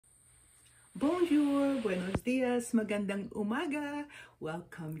Bonjour, buenos dias, magandang umaga.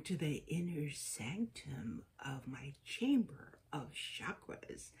 Welcome to the inner sanctum of my chamber of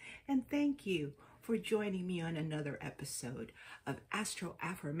chakras. And thank you for joining me on another episode of Astro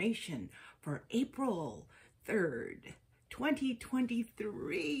Affirmation for April 3rd,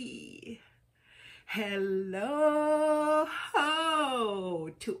 2023. Hello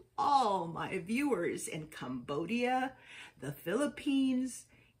to all my viewers in Cambodia, the Philippines,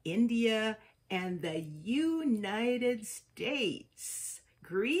 India, and the United States.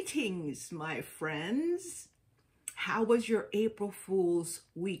 Greetings, my friends. How was your April Fool's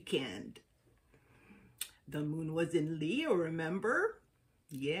weekend? The moon was in Leo, remember?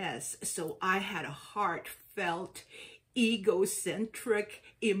 Yes, so I had a heartfelt, egocentric,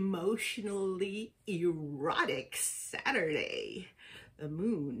 emotionally erotic Saturday. The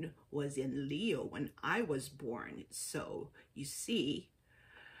moon was in Leo when I was born, so you see,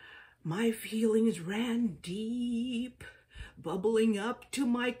 my feelings ran deep, bubbling up to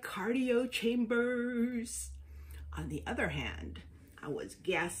my cardio chambers. On the other hand, I was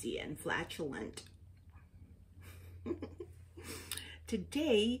gassy and flatulent.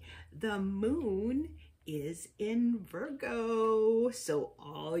 Today, the moon is in Virgo. So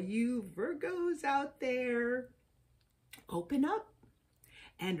all you Virgos out there, open up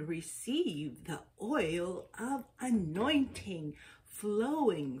and receive the oil of anointing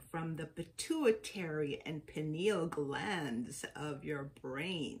flowing from the pituitary and pineal glands of your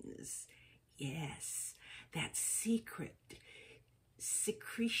brains. Yes, that secret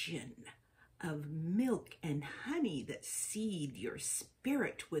secretion of milk and honey that seed your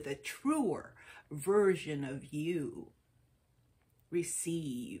spirit with a truer version of you.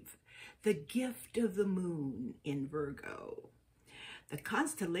 Receive the gift of the moon in Virgo. The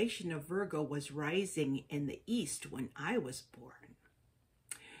constellation of Virgo was rising in the east when I was born.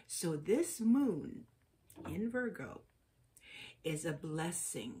 So this moon in Virgo is a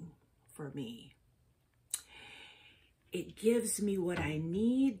blessing for me. It gives me what I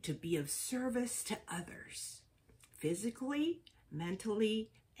need to be of service to others, physically,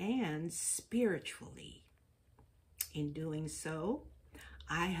 mentally, and spiritually. In doing so,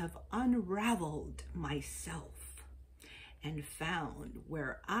 I have unraveled myself and found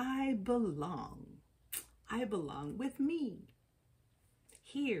where I belong. I belong with me,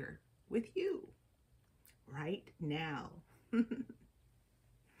 here with you, right now.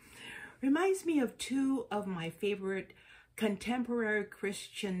 Reminds me of two of my favorite contemporary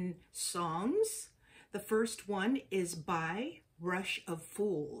Christian songs. The first one is by Rush of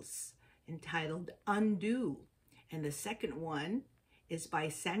Fools, entitled Undo. And the second one is by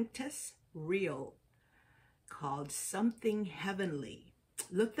Sanctus Real, called Something Heavenly.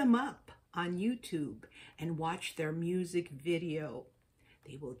 Look them up on YouTube and watch their music video.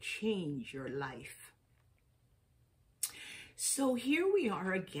 They will change your life. So here we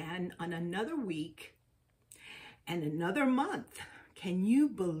are again on another week and another month. Can you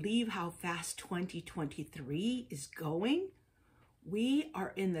believe how fast 2023 is going? We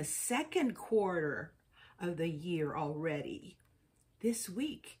are in the second quarter of the year already. This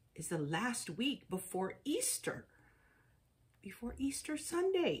week is the last week before Easter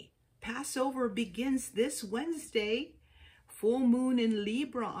Sunday. Passover begins this Wednesday, full moon in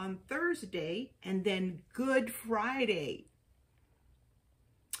Libra on Thursday, and then Good Friday.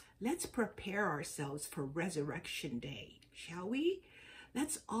 Let's prepare ourselves for Resurrection Day, shall we?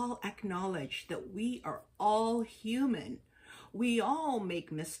 Let's all acknowledge that we are all human. We all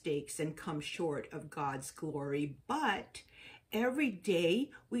make mistakes and come short of God's glory, but every day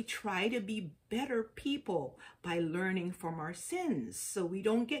we try to be better people by learning from our sins so we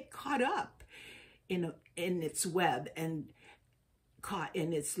don't get caught up in its web and caught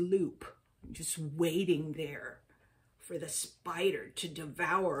in its loop, just waiting there for the spider to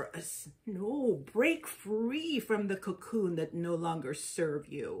devour us. No, break free from the cocoon that no longer serve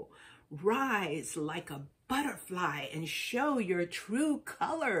you. Rise like a butterfly and show your true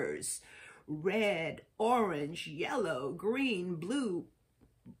colors. Red, orange, yellow, green, blue,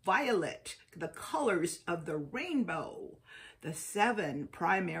 violet, the colors of the rainbow. The 7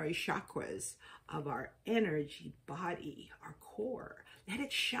 primary chakras of our energy body, our core. Let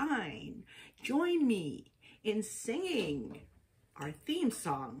it shine. Join me in singing our theme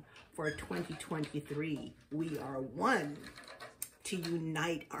song for 2023. We are one, to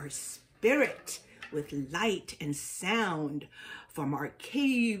unite our spirit with light and sound from our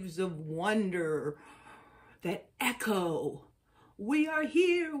caves of wonder that echo. We are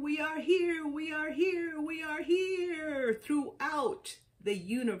here, we are here, we are here, we are here throughout the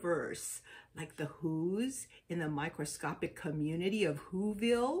universe, like the Who's in the microscopic community of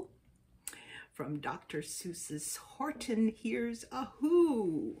Whoville. from Dr. Seuss's Horton Hears a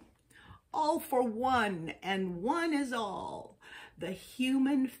Who. All for one, and one is all. The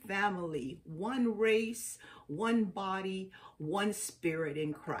human family, one race, one body, one spirit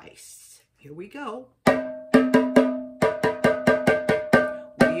in Christ. Here we go. We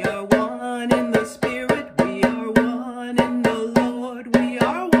are one in the spirit, we are one in the Lord. We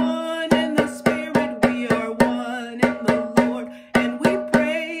are one in the spirit, we are one in the Lord. And we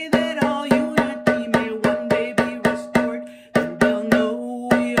pray that all unity may one day be restored. And they'll know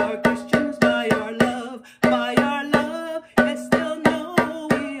we are Christians by our love, by our love. Yes, they'll know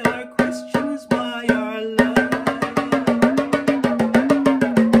we are Christians by our love.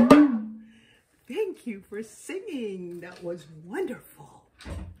 Thank you for singing. That was wonderful.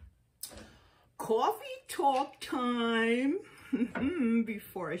 Coffee talk time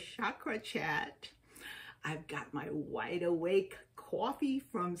before a chakra chat. I've got my wide awake coffee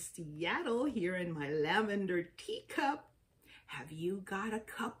from Seattle here in my lavender teacup. Have you got a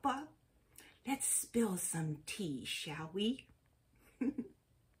cuppa? Let's spill some tea, shall we?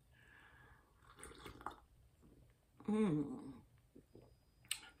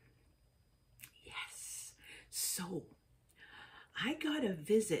 Yes. So, I got a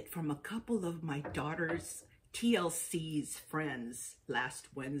visit from a couple of my daughter's TLC's friends last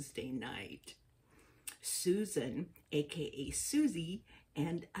Wednesday night. Susan, aka Susie,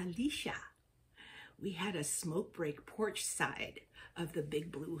 and Alicia. We had a smoke break porch side of the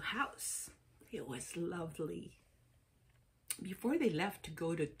big blue house. It was lovely. Before they left to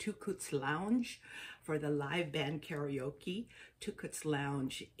go to Tukut's Lounge for the live band karaoke, Tukut's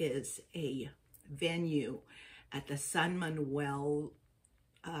Lounge is a venue at the San Manuel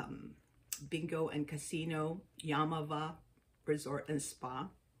Bingo and Casino, Yamava Resort and Spa.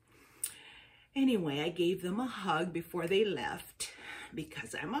 Anyway, I gave them a hug before they left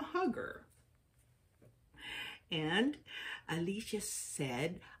because I'm a hugger. And Alicia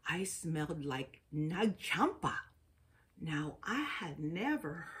said I smelled like Nagchampa. Now, I had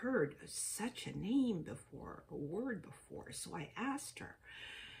never heard of such a name before, a word before, so I asked her.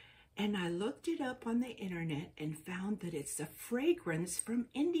 And I looked it up on the internet and found that it's a fragrance from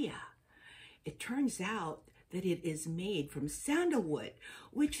India. It turns out that it is made from sandalwood,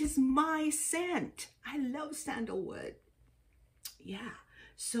 which is my scent. I love sandalwood. Yeah,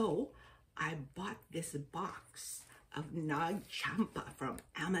 so I bought this box of Nagchampa from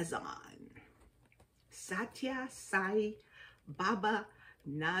Amazon. Satya Sai Baba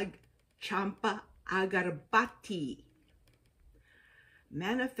Nagchampa Agarbatti.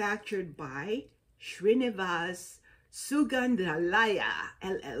 Manufactured by Srinivas Sugandhalaya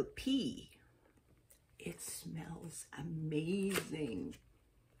LLP. It smells amazing.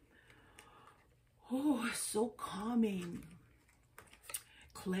 Oh, so calming,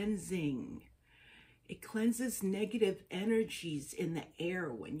 cleansing. It cleanses negative energies in the air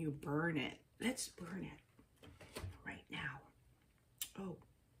when you burn it. Let's burn it right now. Oh,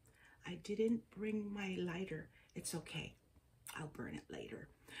 I didn't bring my lighter. It's okay. I'll burn it later.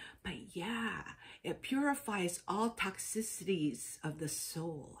 But yeah, it purifies all toxicities of the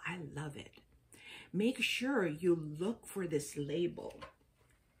soul. I love it. Make sure you look for this label.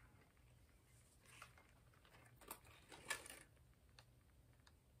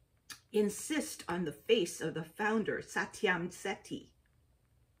 Insist on the face of the founder, Satyam Seti.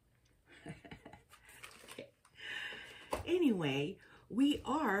 Okay. Anyway, we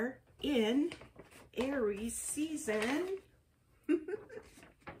are in Aries season.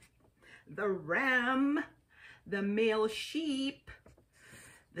 The ram, the male sheep,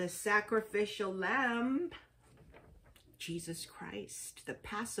 the sacrificial lamb, Jesus Christ, the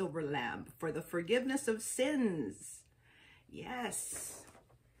Passover lamb for the forgiveness of sins. Yes.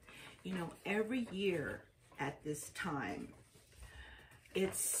 You know, every year at this time,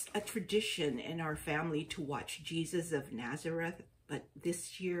 it's a tradition in our family to watch Jesus of Nazareth, but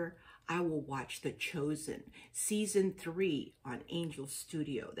this year I will watch The Chosen, Season 3 on Angel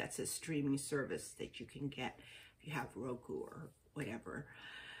Studio. That's a streaming service that you can get if you have Roku or whatever.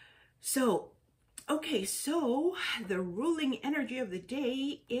 So, okay, so the ruling energy of the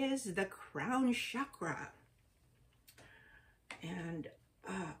day is the crown chakra. And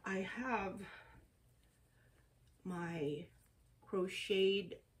I have my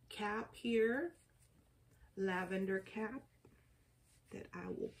crocheted cap here, lavender cap that I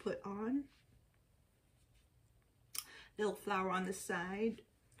will put on. Little flower on the side,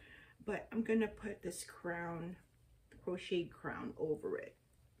 but I'm gonna put this crown, crocheted crown over it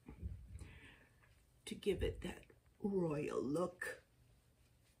to give it that royal look.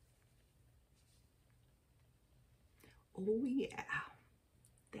 Oh yeah,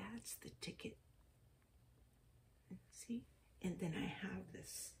 that's the ticket See? And then I have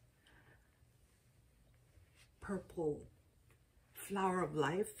this purple flower of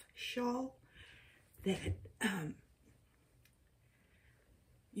life shawl that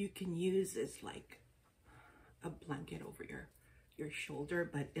you can use as like a blanket over your shoulder,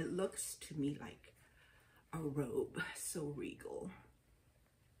 but it looks to me like a robe, so regal.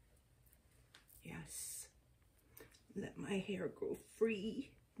 Yes. Let my hair grow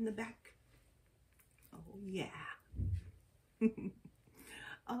free in the back. Oh yeah.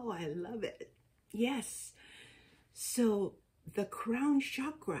 Oh, I love it. Yes. So the crown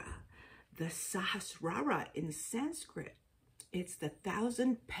chakra, the Sahasrara in Sanskrit, it's the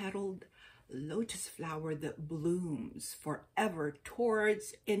 1,000-petaled lotus flower that blooms forever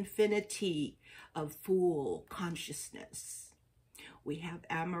towards infinity of full consciousness. We have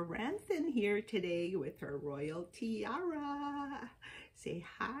Amaranthin here today with her royal tiara. Say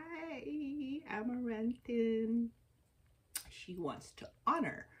hi, Amaranthin. She wants to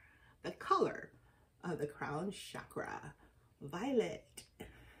honor the color of the crown chakra, violet.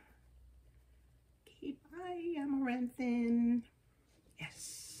 Okay, bye, Amaranthin.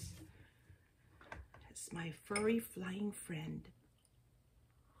 Yes, that's my furry flying friend.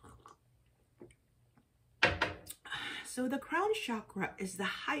 So the crown chakra is the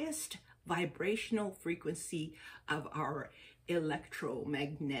highest vibrational frequency of our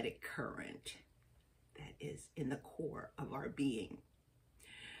electromagnetic current that is in the core of our being.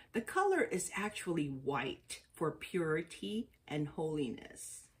 The color is actually white for purity and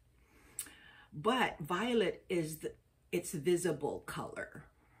holiness, but violet is its visible color,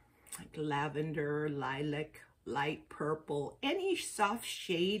 like lavender, lilac, light purple, any soft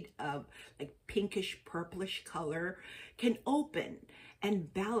shade of like pinkish purplish color can open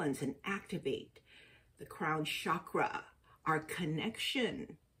and balance and activate the crown chakra, our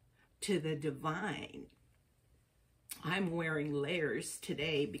connection to the divine. I'm wearing layers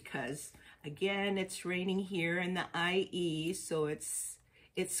today because again, it's raining here in the IE, so it's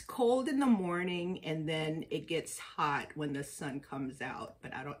cold in the morning and then it gets hot when the sun comes out,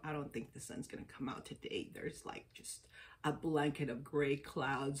 but I don't think the sun's going to come out today. There's like just a blanket of gray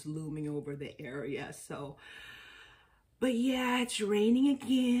clouds looming over the area. So, but yeah, it's raining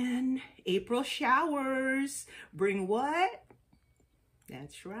again. April showers bring what?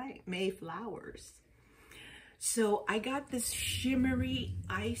 That's right, May flowers. So I got this shimmery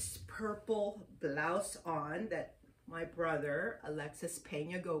ice purple blouse on that my brother, Alexis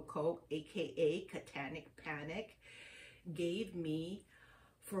Peña-Goko, aka Catanic Panic, gave me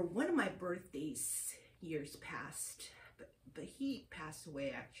for one of my birthdays years past. But he passed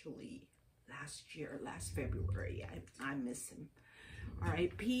away actually last year, last February. I miss him.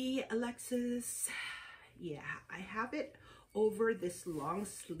 R.I.P. Alexis. Yeah, I have it over this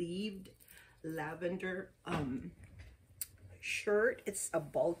long-sleeved lavender shirt. It's a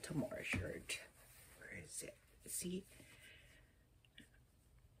Baltimore shirt. Where is it? See,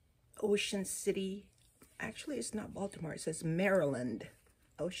 Ocean City. Actually, it's not Baltimore. It says Maryland.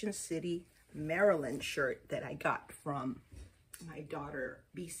 Ocean City, Maryland shirt that I got from my daughter,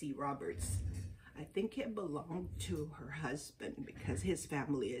 BC Roberts. I think it belonged to her husband because his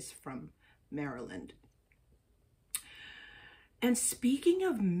family is from Maryland. And speaking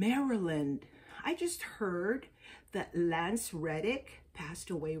of Maryland, I just heard that Lance Reddick passed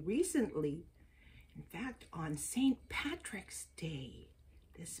away recently. In fact, on St. Patrick's Day,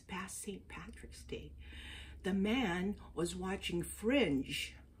 this past St. Patrick's Day, the man was watching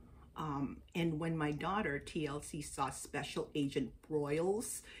Fringe. And when my daughter, TLC, saw Special Agent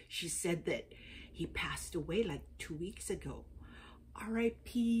Broyles, she said that he passed away like 2 weeks ago.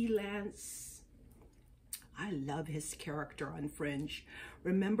 R.I.P. Lance. I love his character on Fringe.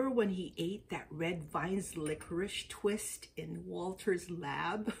 Remember when he ate that Red Vines licorice twist in Walter's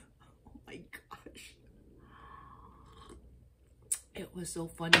lab? Oh my gosh. It was so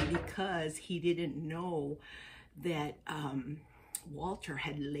funny because he didn't know that Walter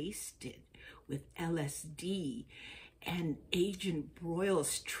had laced it with LSD and Agent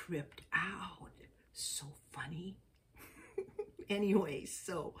Broyles tripped out. So funny. Anyway,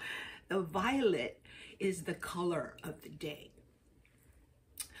 so the violet is the color of the day.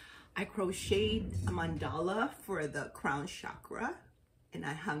 I crocheted a mandala for the crown chakra and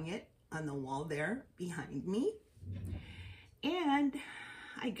I hung it on the wall there behind me. And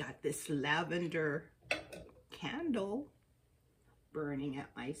I got this lavender candle burning at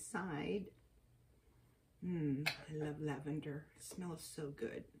my side. I love lavender. It smells so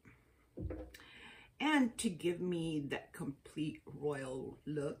good. And to give me that complete royal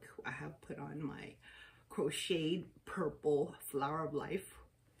look, I have put on my crocheted purple flower of life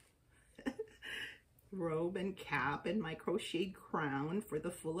robe and cap and my crocheted crown for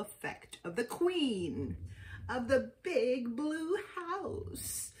the full effect of the queen of the big blue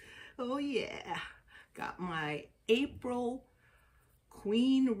house. Oh yeah, got my April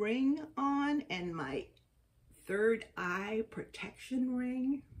queen ring on and my third eye protection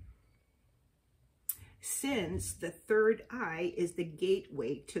ring, since the third eye is the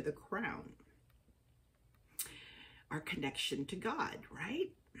gateway to the crown, our connection to God,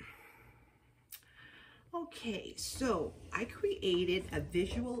 right? Okay, so I created a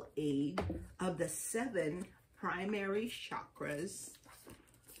visual aid of the 7 primary chakras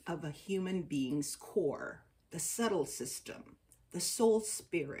of a human being's core: the subtle system, the soul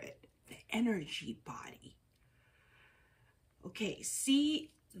spirit, the energy body. Okay,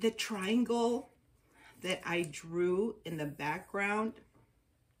 see the triangle that I drew in the background?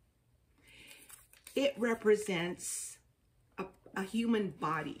 It represents a human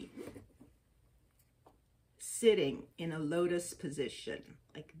body sitting in a lotus position,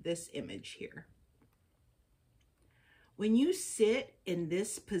 like this image here. When you sit in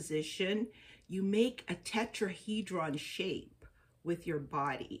this position, you make a tetrahedron shape with your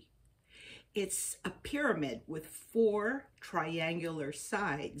body. It's a pyramid with 4 triangular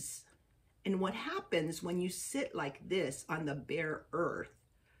sides. And what happens when you sit like this on the bare earth,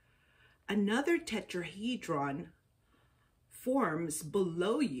 another tetrahedron forms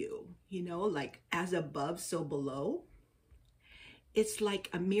below you, you know, like as above, so below. It's like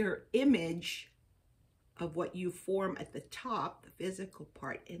a mirror image of what you form at the top, the physical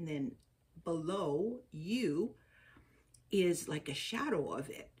part, and then below you is like a shadow of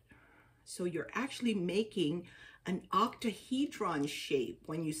it. So you're actually making an octahedron shape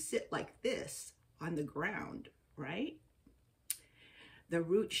when you sit like this on the ground, right? The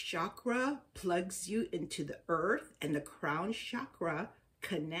root chakra plugs you into the earth, and the crown chakra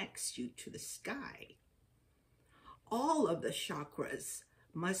connects you to the sky. All of the chakras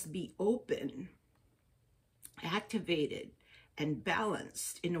must be open, activated, and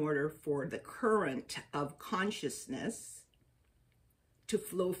balanced in order for the current of consciousness to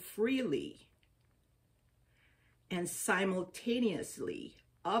flow freely and simultaneously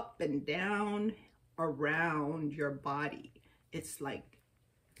up and down around your body. It's like,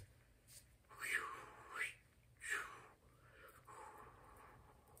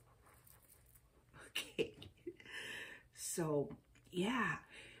 okay. So yeah,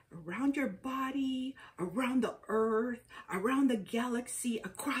 around your body, around the earth, around the galaxy,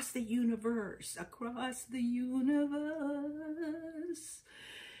 across the universe,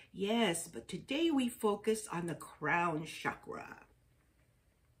 Yes, but today we focus on the crown chakra,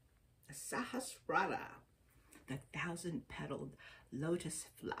 the Sahasrara, the 1,000-petaled lotus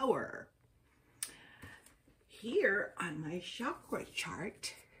flower. Here on my chakra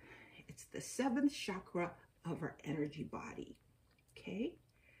chart, it's the 7th chakra of our energy body, okay?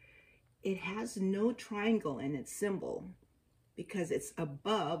 It has no triangle in its symbol because it's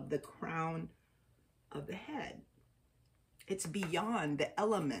above the crown of the head. It's beyond the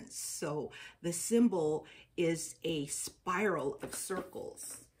elements, so the symbol is a spiral of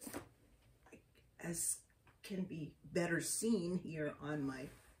circles, as can be better seen here on my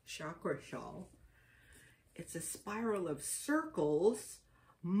chakra shawl. It's a spiral of circles,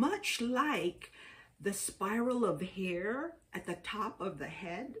 much like the spiral of hair at the top of the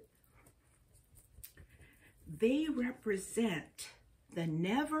head. They represent the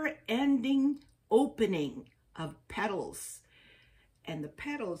never-ending opening of petals. And the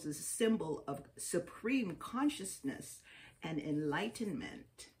petals is a symbol of supreme consciousness and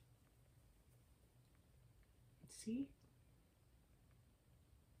enlightenment. See?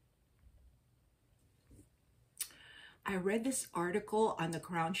 I read this article on the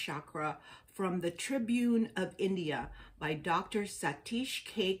crown chakra from the Tribune of India by Dr. Satish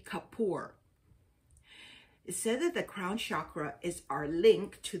K. Kapoor. It said that the crown chakra is our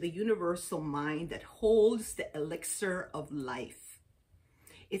link to the universal mind that holds the elixir of life.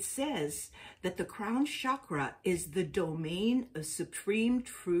 It says that the crown chakra is the domain of supreme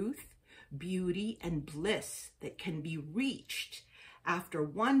truth, beauty, and bliss that can be reached after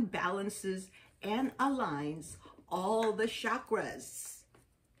one balances and aligns all the chakras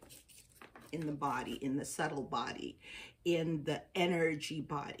in the body, in the subtle body, in the energy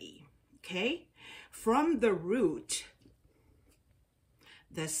body, okay? From the root,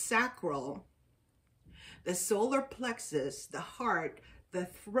 the sacral, the solar plexus, the heart, the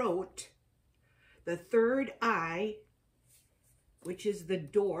throat, the third eye, which is the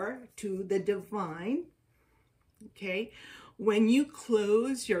door to the divine, okay? When you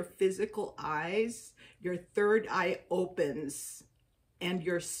close your physical eyes, your third eye opens and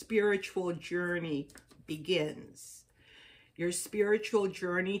your spiritual journey begins. Your spiritual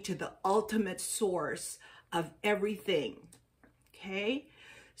journey to the ultimate source of everything. Okay?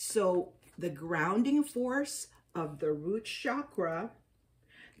 So the grounding force of the root chakra,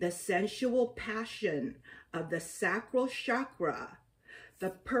 the sensual passion of the sacral chakra,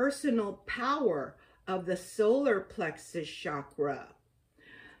 the personal power of the solar plexus chakra,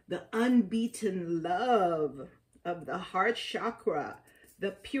 the unbeaten love of the heart chakra,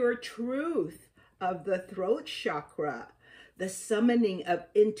 the pure truth of the throat chakra, the summoning of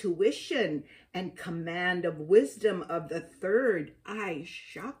intuition and command of wisdom of the third eye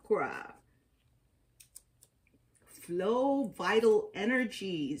chakra. Flow vital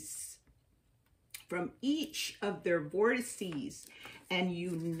energies from each of their vortices and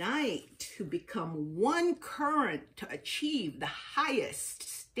unite to become one current to achieve the highest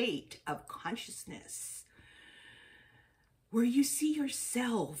state of consciousness, where you see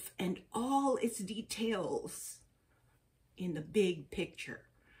yourself and all its details in the big picture,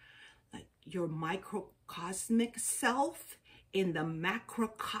 like your microcosmic self in the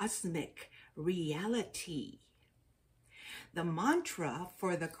macrocosmic reality. The mantra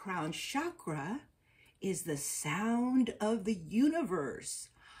for the crown chakra is the sound of the universe.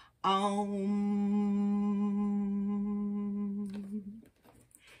 Om.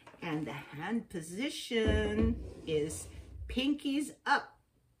 And the hand position is pinkies up,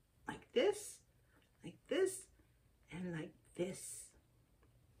 like this, and like this.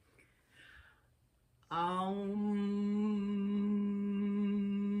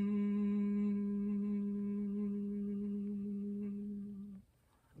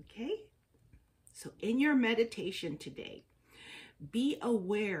 Okay? So in your meditation today, be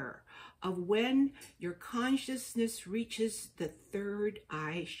aware of when your consciousness reaches the third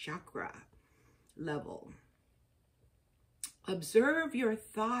eye chakra level. Observe your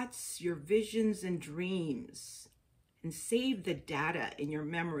thoughts, your visions, and dreams, and save the data in your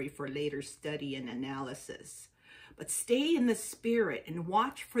memory for later study and analysis. But stay in the spirit and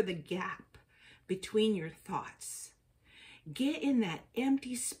watch for the gap between your thoughts. Get in that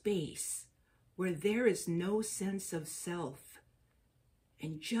empty space where there is no sense of self,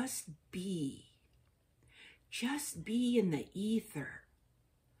 and just be. Just be in the ether.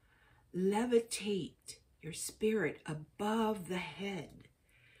 Levitate your spirit above the head,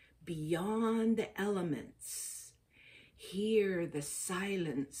 beyond the elements. Hear the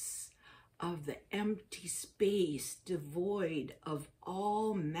silence of the empty space devoid of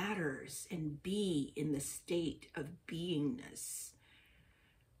all matters, and be in the state of beingness.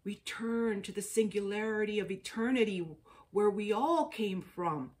 Return to the singularity of eternity where we all came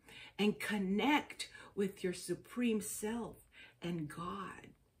from, and connect with your supreme self and God.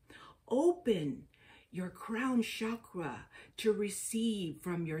 Open your crown chakra to receive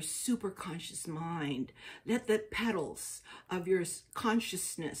from your superconscious mind. Let the petals of your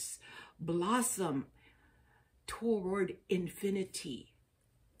consciousness blossom toward infinity,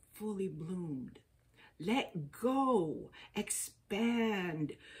 fully bloomed. Let go,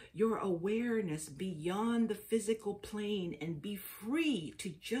 expand your awareness beyond the physical plane, and be free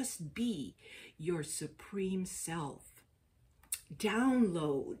to just be your supreme self.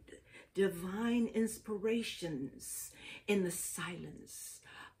 Download divine inspirations in the silence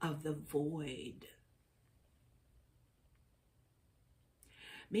of the void.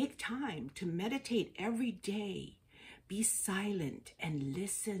 Make time to meditate every day. Be silent and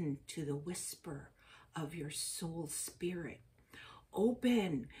listen to the whisper of your soul spirit.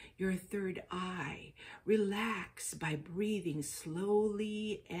 Open your third eye. Relax by breathing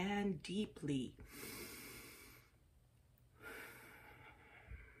slowly and deeply.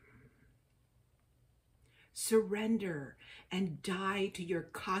 Surrender and die to your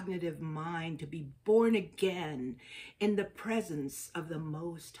cognitive mind to be born again in the presence of the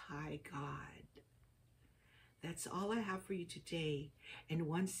Most High God. That's all I have for you today. And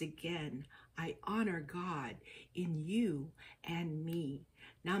once again, I honor God in you and me.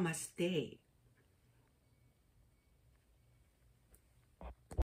 Namaste.